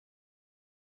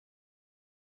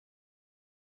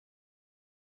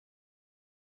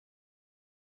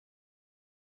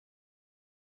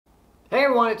Hey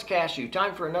everyone, it's Cashew.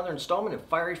 Time for another installment of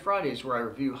Fiery Fridays where I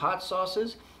review hot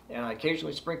sauces and I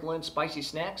occasionally sprinkle in spicy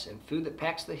snacks and food that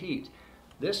packs the heat.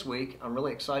 This week, I'm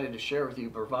really excited to share with you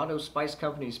Bravado Spice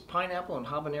Company's pineapple and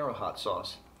habanero hot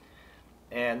sauce.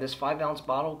 And this 5-ounce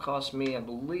bottle cost me, I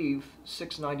believe,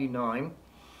 $6.99.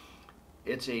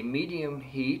 It's a medium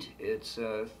heat. It's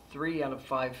 3 out of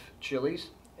 5 chilies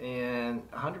and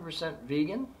 100%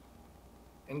 vegan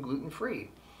and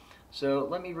gluten-free. So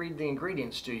let me read the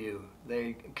ingredients to you.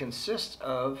 They consist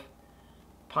of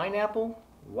pineapple,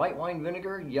 white wine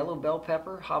vinegar, yellow bell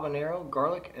pepper, habanero,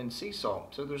 garlic, and sea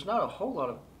salt. So there's not a whole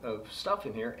lot of stuff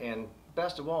in here, and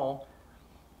best of all,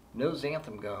 no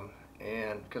xanthan gum,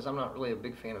 and because I'm not really a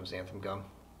big fan of xanthan gum.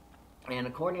 And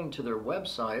according to their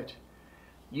website,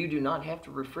 you do not have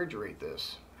to refrigerate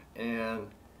this,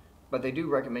 but they do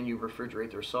recommend you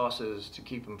refrigerate their sauces to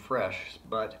keep them fresh.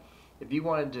 But if you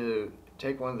wanted to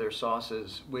take one of their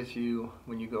sauces with you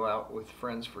when you go out with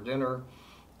friends for dinner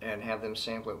and have them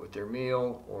sample it with their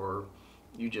meal, or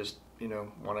you just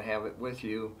want to have it with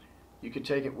you, you could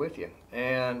take it with you.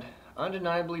 And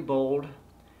undeniably bold,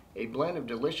 a blend of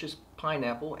delicious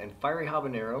pineapple and fiery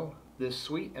habanero, this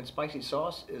sweet and spicy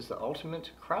sauce is the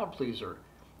ultimate crowd pleaser.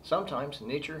 Sometimes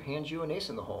nature hands you an ace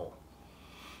in the hole.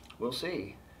 We'll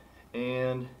see.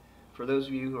 And for those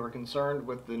of you who are concerned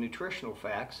with the nutritional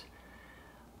facts,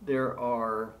 there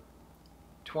are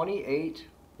 28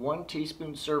 1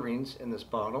 teaspoon servings in this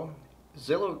bottle,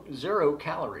 zero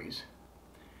calories,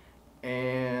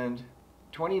 and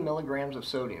 20 milligrams of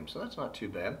sodium, so that's not too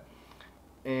bad,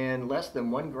 and less than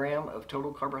 1 gram of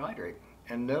total carbohydrate,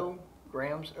 and no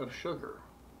grams of sugar.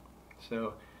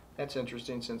 So that's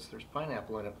interesting since there's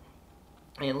pineapple in it.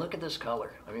 And look at this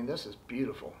color. I mean, this is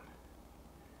beautiful.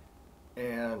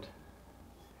 And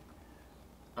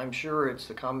I'm sure it's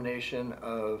the combination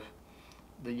of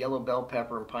the yellow bell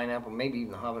pepper and pineapple, maybe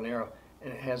even the habanero,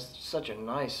 and it has such a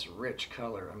nice rich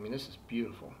color. I mean, this is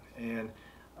beautiful. And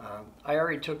I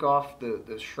already took off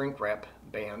the shrink wrap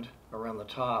band around the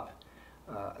top.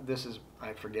 This is,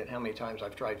 I forget how many times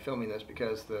I've tried filming this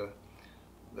because the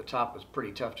top was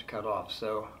pretty tough to cut off,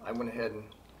 so I went ahead and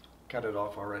cut it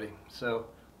off already. So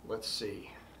let's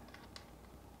see.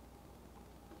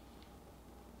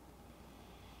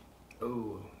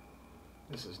 Oh,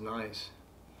 this is nice.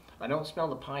 I don't smell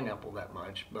the pineapple that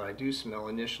much, but I do smell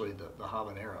initially the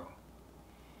habanero.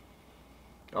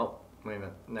 Oh, wait a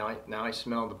minute. Now I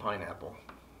smell the pineapple.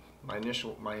 My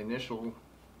initial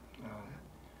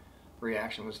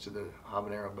reaction was to the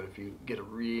habanero, but if you get a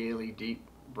really deep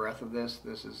breath of this,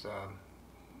 it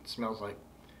smells like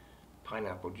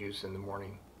pineapple juice in the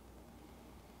morning.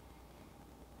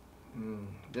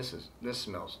 This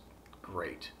smells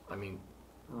great. I mean,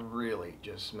 really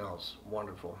just smells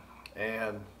wonderful.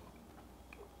 And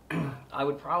I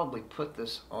would probably put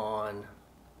this on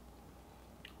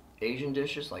Asian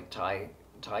dishes like Thai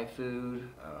food,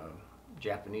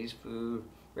 Japanese food,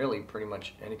 really pretty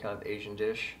much any kind of Asian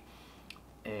dish.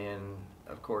 And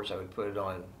of course I would put it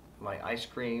on my ice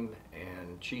cream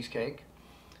and cheesecake.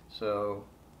 So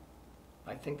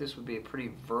I think this would be a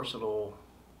pretty versatile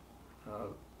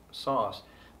sauce.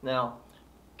 Now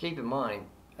keep in mind,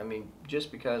 I mean,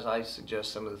 just because I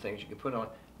suggest some of the things you can put on,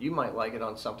 you might like it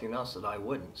on something else that I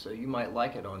wouldn't. So you might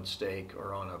like it on steak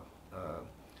or on a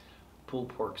pulled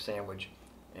pork sandwich,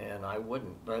 and I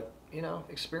wouldn't. But,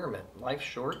 experiment. Life's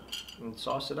short, and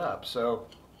sauce it up. So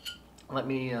let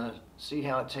me see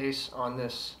how it tastes on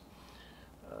this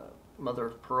mother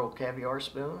of pearl caviar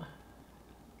spoon.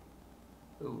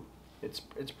 Ooh, it's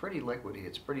pretty liquidy.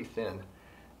 It's pretty thin,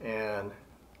 and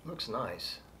looks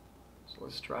nice. So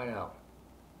let's try it out.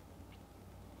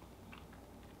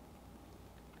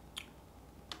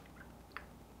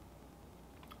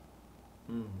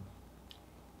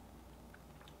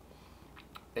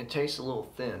 It tastes a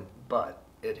little thin, but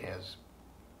it has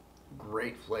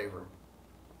great flavor.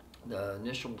 The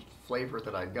initial flavor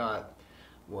that I got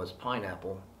was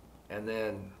pineapple, and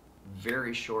then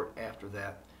very short after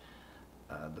that,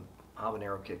 the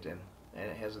habanero kicked in,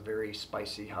 and it has a very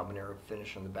spicy habanero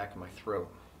finish on the back of my throat.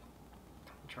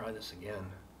 Try this again.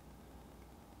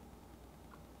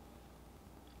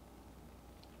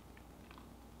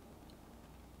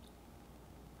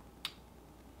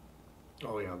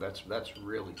 Oh yeah, that's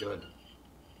really good.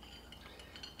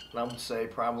 I would say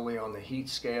probably on the heat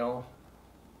scale,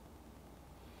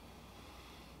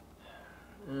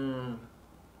 2,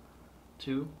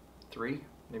 3,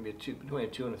 maybe between a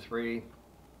 2 and a 3.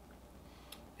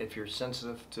 If you're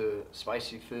sensitive to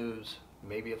spicy foods,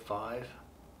 maybe a 5.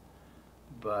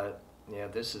 But yeah,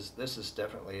 this is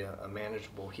definitely a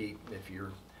manageable heat if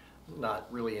you're not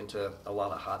really into a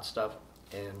lot of hot stuff.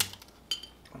 And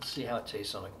Let's see how it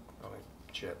tastes on a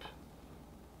chip.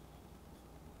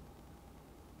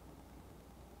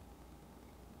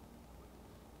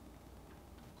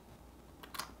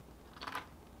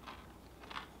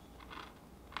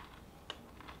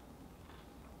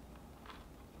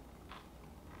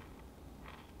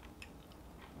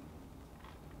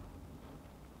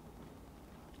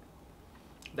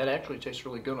 That actually tastes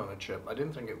really good on a chip. I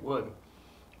didn't think it would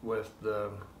with the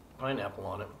pineapple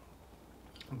on it,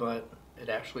 but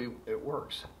it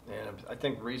works. And I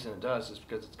think the reason it does is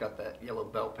because it's got that yellow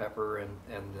bell pepper and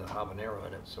the habanero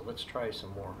in it. So let's try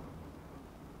some more.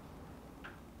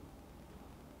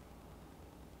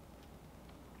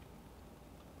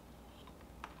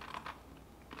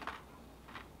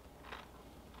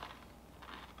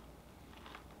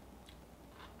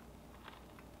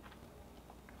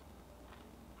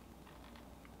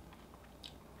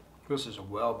 This is a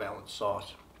well-balanced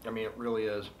sauce. I mean, it really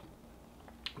is.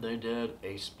 They did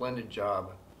a splendid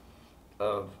job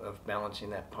of balancing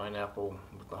that pineapple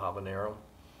with the habanero.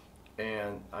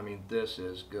 And I mean, this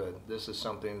is good. This is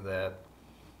something that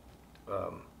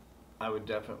I would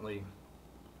definitely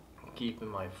keep in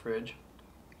my fridge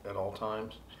at all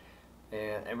times.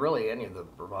 And really any of the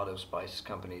Bravado Spice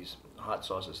Company's hot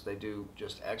sauces, they do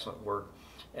just excellent work.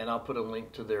 And I'll put a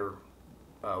link to their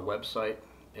website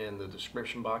in the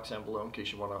description box down below in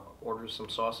case you want to order some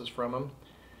sauces from them.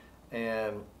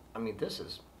 And I mean, this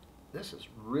is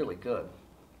really good.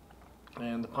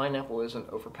 And the pineapple isn't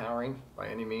overpowering by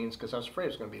any means, because I was afraid it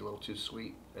was going to be a little too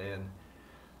sweet, and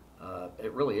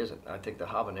it really isn't. I think the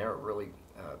habanero really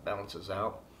balances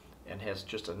out and has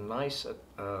just a nice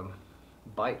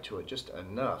bite to it, just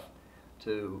enough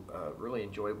to really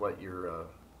enjoy what you're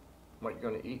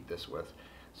going to eat this with.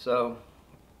 So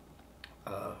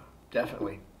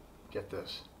definitely get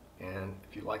this. And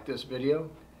if you like this video,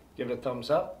 give it a thumbs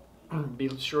up. Be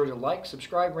sure to like,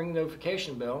 subscribe, ring the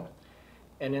notification bell.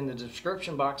 And in the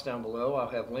description box down below, I'll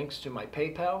have links to my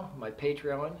PayPal, my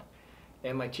Patreon,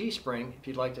 and my Teespring if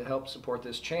you'd like to help support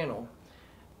this channel.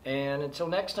 And until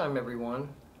next time, everyone,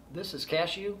 this is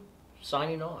Cashew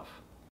signing off.